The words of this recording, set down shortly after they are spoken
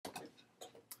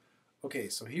Okay,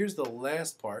 so here's the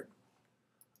last part.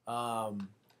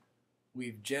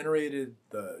 We've generated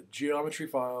the geometry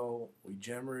file, we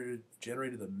generated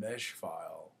the mesh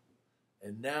file,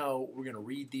 and now we're going to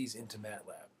read these into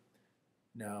Matlab.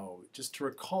 Now, just to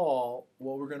recall,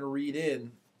 what we're going to read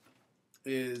in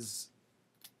is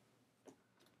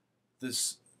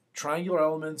this triangular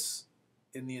elements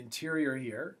in the interior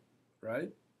here, right?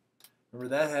 Remember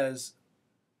that has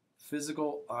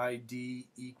physical ID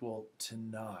equal to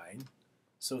 9.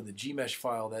 So in the Gmsh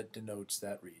file, that denotes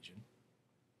that region.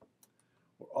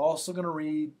 We're also going to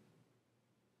read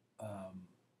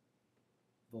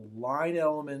the line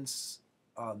elements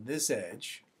on this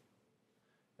edge,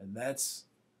 and that's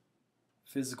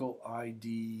physical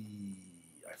ID.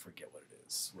 I forget what it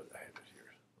is. What I have it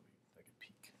here. I can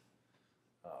peek.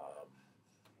 I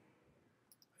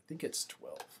think it's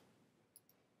 12.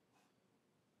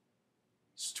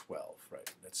 It's 12,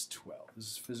 right? That's 12. This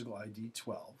is physical ID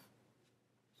 12.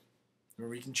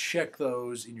 Remember, you can check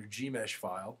those in your Gmsh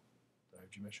file. Do I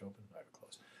have Gmsh open? I have it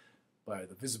closed. By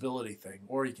the visibility thing,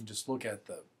 or you can just look at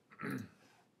the,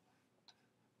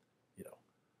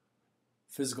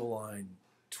 physical line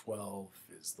 12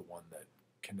 is the one that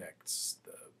connects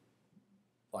the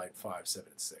line 5, 7,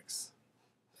 and 6.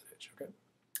 That edge, okay?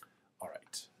 All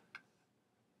right.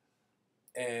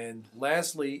 And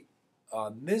lastly,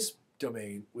 on this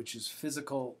domain, which is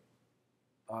physical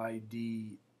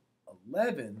ID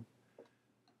 11,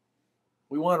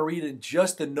 we want to read in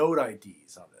just the node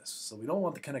IDs on this. So we don't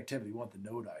want the connectivity, we want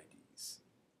the node IDs.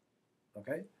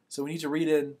 Okay? So we need to read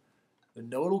in the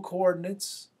nodal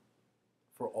coordinates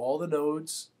for all the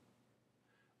nodes.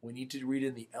 We need to read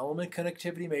in the element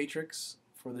connectivity matrix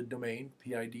for the domain,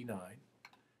 PID 9.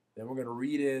 Then we're going to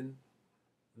read in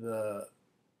the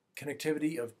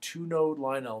connectivity of 2 node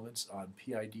line elements on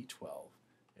PID 12.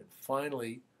 And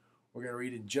finally, we're going to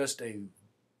read in just a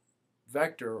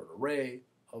vector or array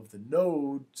of the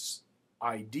nodes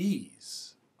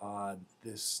IDs on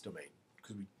this domain.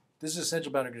 Because this is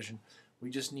essential boundary condition.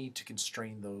 We just need to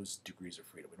constrain those degrees of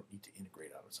freedom. We don't need to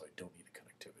integrate on it, so I don't need a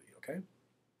connectivity, okay?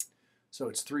 So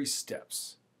it's 3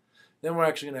 steps. Then we're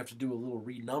actually going to have to do a little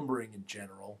renumbering in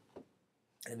general,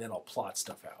 and then I'll plot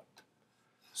stuff out.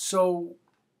 So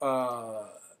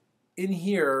in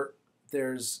here,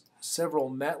 there's several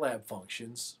Matlab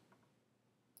functions.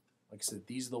 Like I said,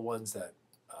 these are the ones that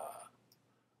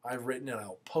I've written, and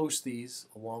I'll post these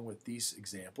along with these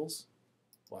examples.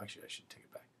 Well, actually, I should take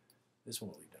it back. This one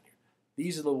will leave down here.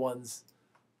 These are the ones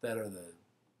that are the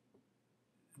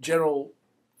general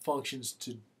functions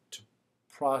to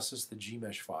process the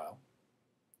Gmsh file.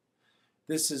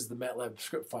 This is the Matlab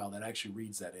script file that actually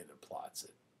reads that in and plots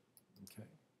it. Okay.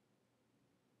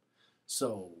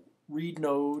 So read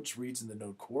nodes reads in the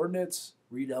node coordinates,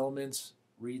 read elements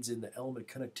reads in the element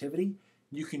connectivity.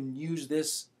 You can use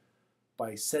this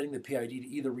by setting the PID to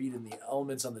either read in the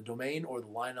elements on the domain or the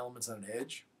line elements on an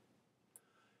edge.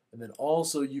 And then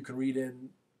also you can read in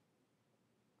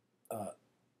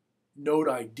node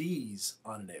IDs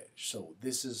on an edge. So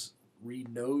this is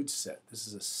read node set. This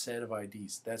is a set of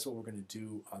IDs. That's what we're going to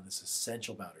do on this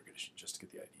essential boundary condition, just to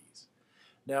get the IDs.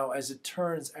 Now, as it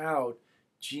turns out,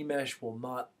 Gmsh will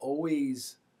not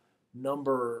always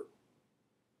number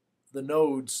the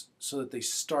nodes so that they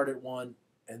start at 1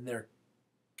 and they're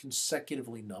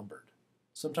consecutively numbered.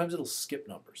 Sometimes it'll skip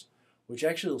numbers, which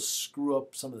actually will screw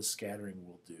up some of the scattering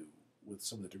we'll do with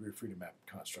some of the degree of freedom map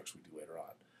constructs we do later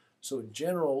on. So in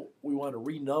general, we want to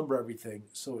renumber everything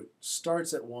so it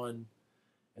starts at 1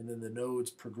 and then the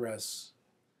nodes progress,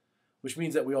 which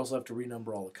means that we also have to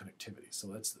renumber all the connectivity. So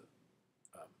that's the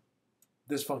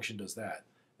this function does that.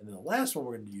 And then the last one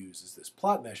we're going to use is this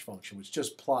plot mesh function, which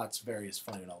just plots various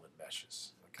finite element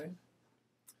meshes. Okay.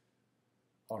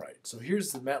 All right. So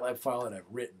here's the Matlab file that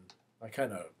I've written. I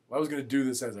was going to do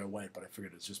this as I went, but I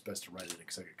figured it's just best to write it in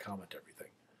because I could comment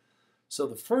everything. So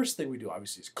the first thing we do,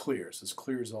 obviously, is clear. So this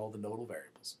clears all the nodal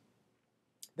variables.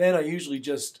 Then I usually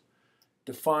just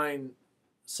define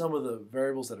some of the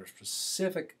variables that are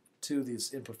specific to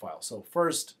this input file. So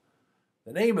first,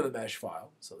 the name of the mesh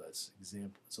file. So that's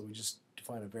example. So we just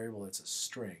define a variable that's a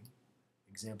string,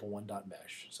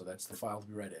 example1.mesh. So that's the file to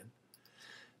be read in.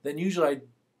 Then usually I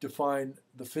define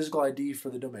the physical ID for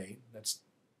the domain. That's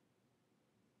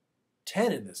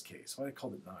 10 in this case. Why I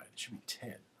called it 9? It should be 10.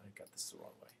 I got this the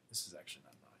wrong way. This is actually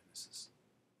not 9. This is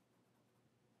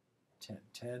 10.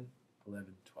 10,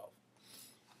 11, 12.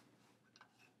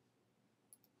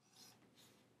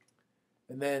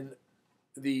 And then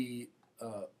the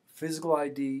physical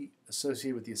ID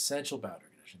associated with the essential boundary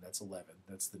condition, that's 11.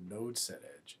 That's the node set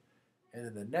edge. And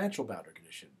then the natural boundary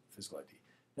condition, physical ID.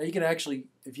 Now you can actually,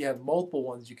 if you have multiple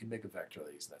ones, you can make a vector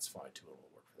of these, and that's fine too. It'll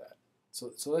work for that.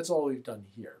 So that's all we've done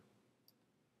here.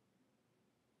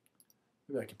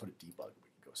 Maybe I can put a debug and we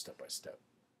can go step by step.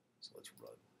 So let's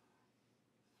run.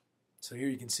 So here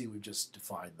you can see we've just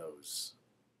defined those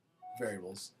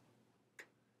variables.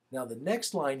 Now the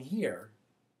next line here,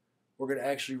 we're going to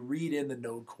actually read in the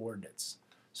node coordinates.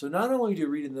 So not only do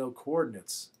we read in the node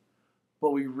coordinates,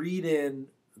 but we read in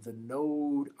the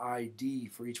node ID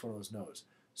for each one of those nodes.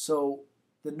 So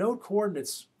the node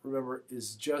coordinates, remember,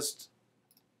 is just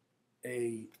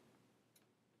a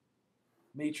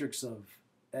matrix of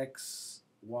X,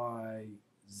 Y,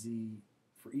 Z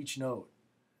for each node.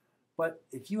 But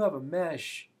if you have a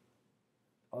mesh,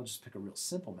 I'll just pick a real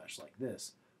simple mesh like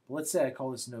this. But let's say I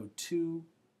call this node 2,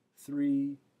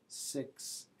 3,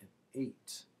 6, and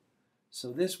 8.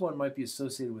 So this one might be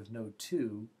associated with node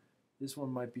 2. This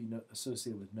one might be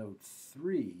associated with node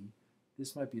 3.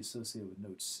 This might be associated with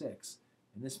node 6.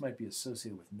 And this might be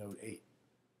associated with node 8.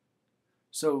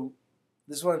 So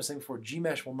this is what I'm saying before.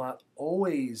 Gmsh will not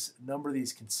always number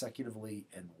these consecutively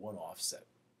in one offset.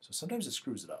 So sometimes it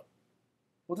screws it up.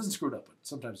 Well, it doesn't screw it up, but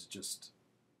sometimes it just,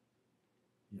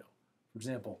 for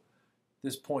example,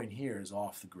 this point here is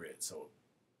off the grid, so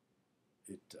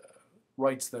it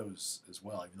writes those as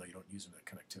well, even though you don't use them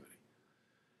in connectivity.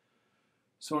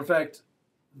 So in fact,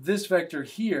 this vector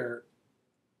here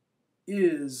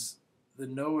is the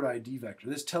node ID vector.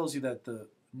 This tells you that the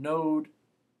node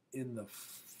in the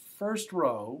first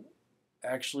row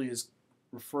actually is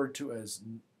referred to as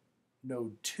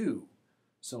node 2.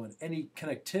 So in any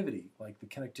connectivity, like the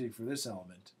connectivity for this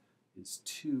element is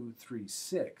 2, 3,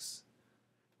 6,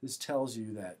 this tells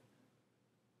you that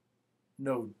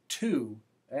node 2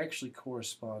 actually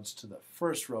corresponds to the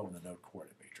first row in the node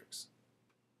coordinate matrix.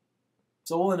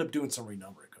 So we'll end up doing some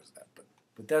renumbering because of that,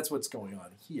 but that's what's going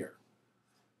on here.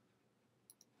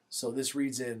 So this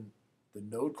reads in the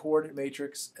node coordinate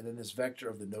matrix and then this vector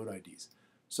of the node IDs.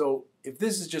 So if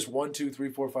this is just 1, 2, 3,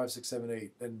 4, 5, 6, 7,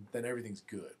 8, then everything's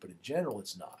good. But in general,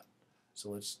 it's not.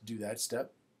 So let's do that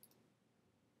step.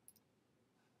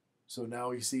 So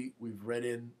now you see we've read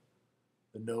in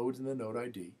the nodes and the node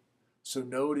ID. So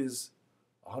node is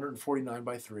 149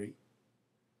 by 3.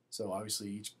 So obviously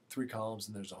each 3 columns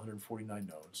and there's 149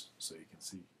 nodes. So you can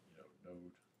see, node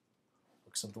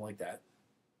looks something like that.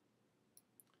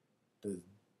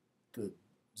 The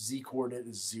Z coordinate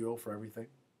is 0 for everything.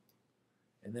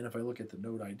 And then if I look at the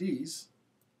node IDs,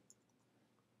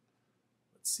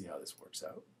 let's see how this works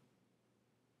out.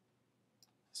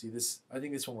 See this, I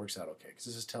think this one works out okay, because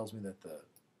this just tells me that the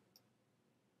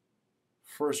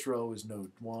first row is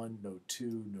node 1, node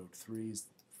 2, node 3,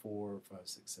 4, 5,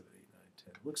 6, 7, 8, 9,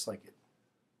 10. It looks like it,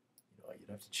 you'd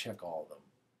have to check all of them,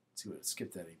 see what it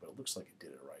skipped any, but it looks like it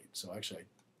did it right. So actually,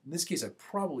 in this case, I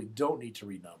probably don't need to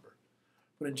renumber.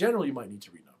 But in general, you might need to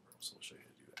renumber. So I'll show you how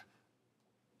to do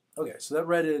that. Okay, so that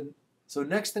read in. So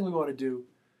next thing we want to do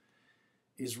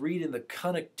is read in the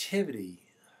connectivity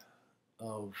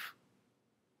of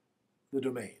the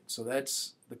domain. So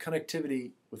that's the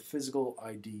connectivity with physical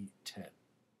ID 10.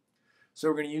 So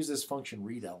we're going to use this function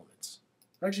read elements.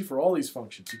 Actually, for all these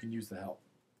functions, you can use the help.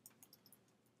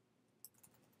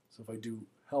 So if I do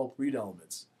help read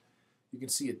elements, you can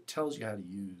see it tells you how to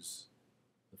use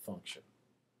the function.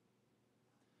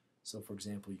 So for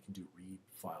example, you can do read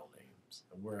file names,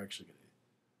 and we're actually going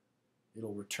to,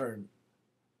 it'll return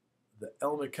the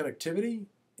element connectivity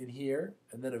in here,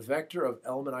 and then a vector of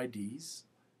element IDs,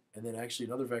 and then actually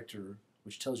another vector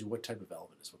which tells you what type of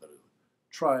element is, whether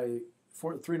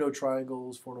it's 3-node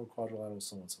triangles, 4-node quadrilaterals,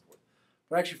 so on and so forth.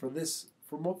 But actually for this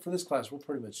class, we'll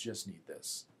pretty much just need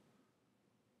this.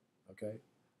 Okay?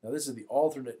 Now this is the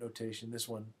alternate notation. This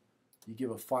one, you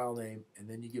give a file name, and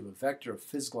then you give a vector of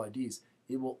physical IDs.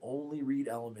 It will only read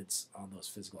elements on those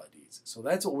physical IDs. So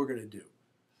that's what we're going to do.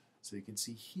 So you can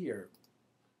see here,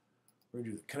 we're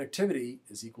going to do the connectivity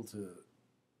is equal to the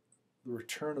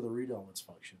return of the read elements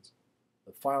functions,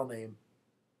 the file name,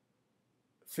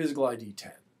 physical ID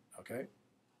 10. Okay?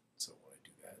 So when I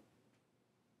do that,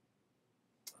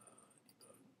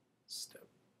 debug step.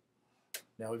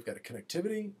 Now we've got a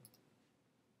connectivity,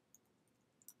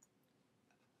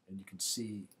 and you can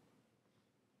see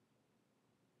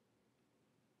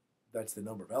that's the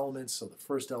number of elements. So the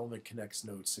first element connects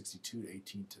nodes 62 to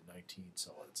 18 to 19,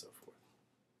 so on and so forth.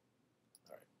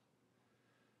 All right.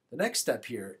 The next step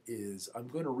here is I'm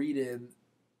going to read in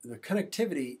the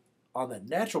connectivity on the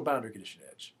natural boundary condition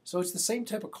edge. So it's the same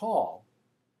type of call,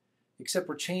 except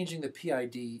we're changing the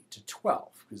PID to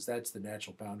 12, because that's the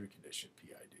natural boundary condition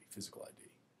PID, physical ID.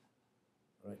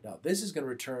 All right. Now this is going to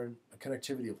return a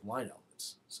connectivity of line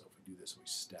elements. So if we do this, we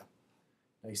step.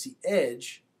 Now you see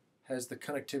edge has the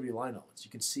connectivity line elements.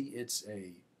 You can see it's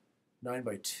a 9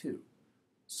 by 2.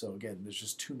 So again, there's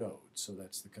just 2 nodes, so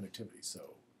that's the connectivity.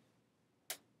 So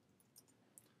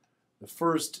the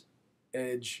first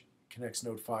edge connects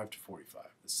node 5 to 45.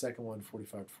 The second one,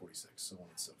 45 to 46, so on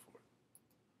and so forth.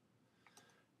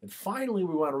 And finally,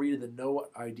 we want to read the node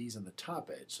IDs on the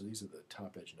top edge. So these are the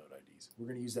top edge node IDs. We're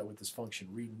going to use that with this function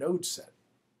read node set.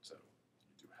 So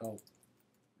you do help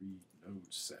read node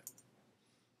set.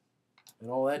 And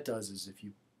all that does is if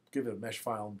you give it a mesh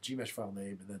file, Gmsh file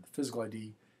name, and then the physical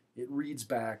ID, it reads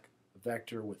back a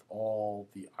vector with all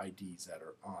the IDs that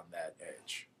are on that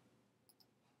edge.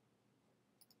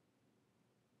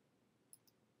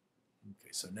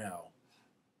 Okay, so now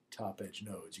top edge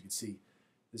nodes. You can see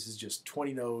this is just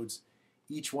 20 nodes.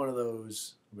 Each one of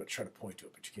those, I'm going to try to point to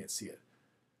it, but you can't see it.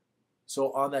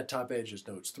 So on that top edge is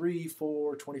nodes 3,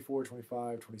 4, 24,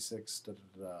 25, 26, to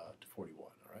 41,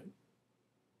 all right?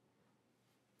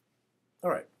 All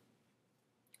right,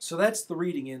 so that's the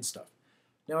reading in stuff.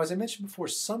 Now, as I mentioned before,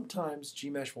 sometimes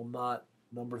Gmsh will not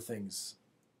number things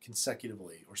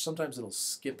consecutively, or sometimes it'll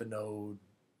skip a node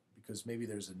because maybe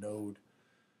there's a node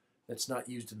that's not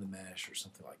used in the mesh or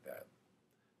something like that.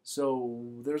 So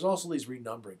there's also these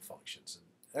renumbering functions.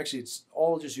 And actually, it's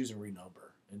all just using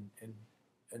renumber.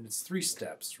 And it's 3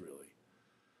 steps, really.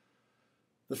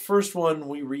 The first one,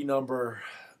 we renumber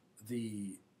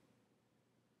the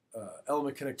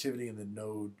element connectivity and the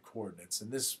node coordinates.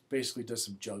 And this basically does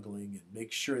some juggling and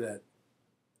makes sure that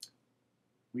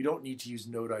we don't need to use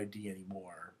node ID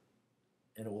anymore.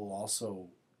 And it will also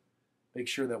make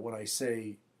sure that when I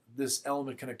say this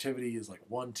element connectivity is like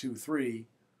 1, 2, 3,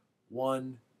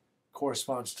 1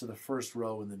 corresponds to the first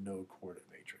row in the node coordinate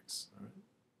matrix. All right?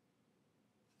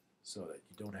 So that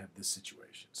you don't have this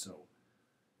situation. So,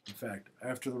 in fact,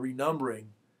 after the renumbering,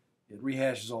 it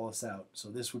rehashes all this out. So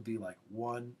this would be like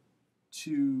 1,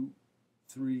 2,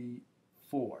 3,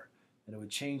 4. And it would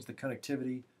change the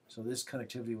connectivity. So this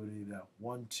connectivity would be now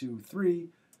 1, 2, 3,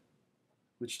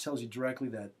 which tells you directly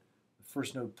that the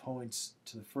first node points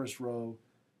to the first row,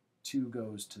 2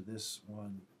 goes to this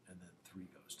one, and then 3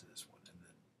 goes to this one. And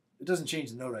then it doesn't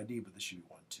change the node ID, but this should be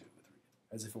 1, 2, 3,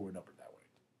 as if it were numbered that way.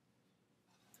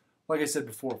 Like I said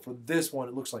before, for this one,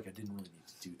 it looks like I didn't really need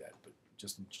to do that, but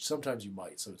just sometimes you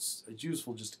might. So it's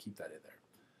useful just to keep that in there.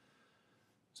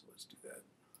 So let's do that.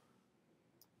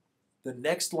 The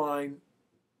next line,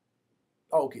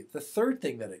 oh, okay, the third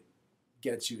thing that it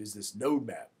gets you is this node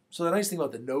map. So the nice thing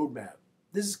about the node map,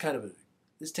 this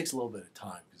takes a little bit of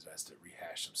time because it has to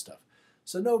rehash some stuff.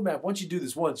 So node map, once you do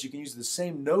this once, you can use the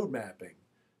same node mapping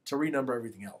to renumber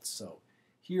everything else. So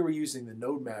here we're using the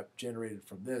node map generated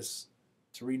from this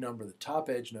to renumber the top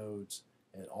edge nodes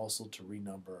and also to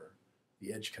renumber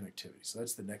the edge connectivity. So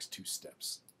that's the next 2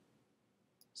 steps.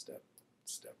 Step,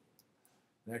 step.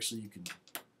 And actually you can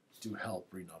do help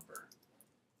renumber.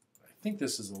 I think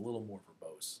this is a little more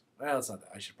verbose. Well, it's not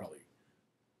that. I should probably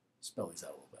spell these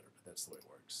out a little better, but that's the way it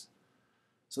works.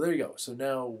 So there you go. So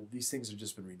now these things have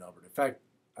just been renumbered. In fact,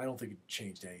 I don't think it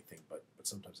changed anything, but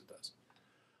sometimes it does.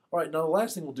 All right, now the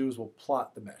last thing we'll do is we'll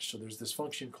plot the mesh. So there's this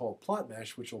function called plot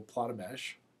mesh, which will plot a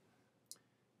mesh.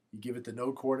 You give it the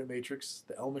node coordinate matrix,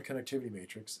 the element connectivity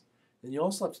matrix, and you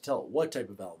also have to tell it what type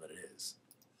of element it is.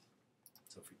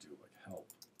 So if we do like help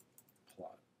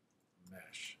plot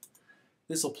mesh,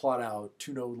 this will plot out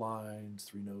 2 node lines,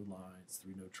 3 node lines,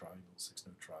 3 node triangles, 6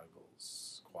 node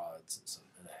triangles, quads,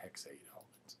 and a hex 8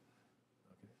 element.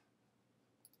 Okay.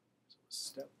 So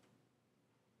step.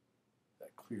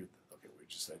 That cleared the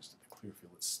I just did the clear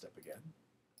field. Let's step again.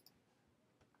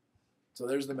 So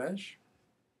there's the mesh.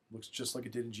 Looks just like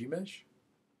it did in Gmsh.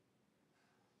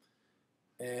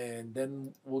 And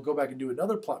then we'll go back and do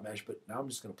another plot mesh, but now I'm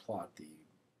just going to plot the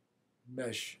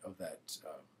mesh of that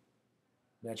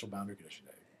natural boundary condition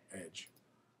edge.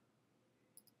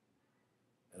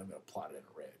 And I'm going to plot it in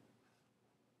red.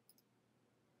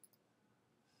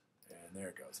 And there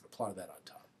it goes. And I plotted that on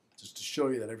top, just to show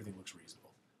you that everything looks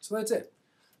reasonable. So that's it.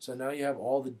 So now you have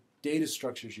all the data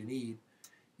structures you need.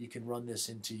 You can run this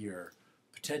into your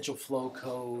potential flow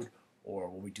code, or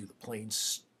when we do the plane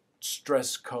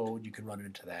stress code, you can run it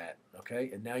into that,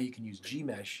 okay? And now you can use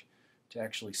Gmsh to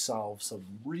actually solve some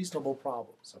reasonable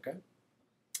problems, okay?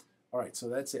 All right, so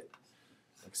that's it.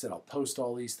 Like I said, I'll post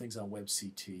all these things on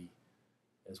WebCT,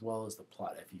 as well as the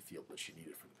plot FE field, which you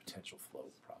needed for the potential flow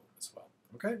problem as well,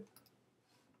 okay?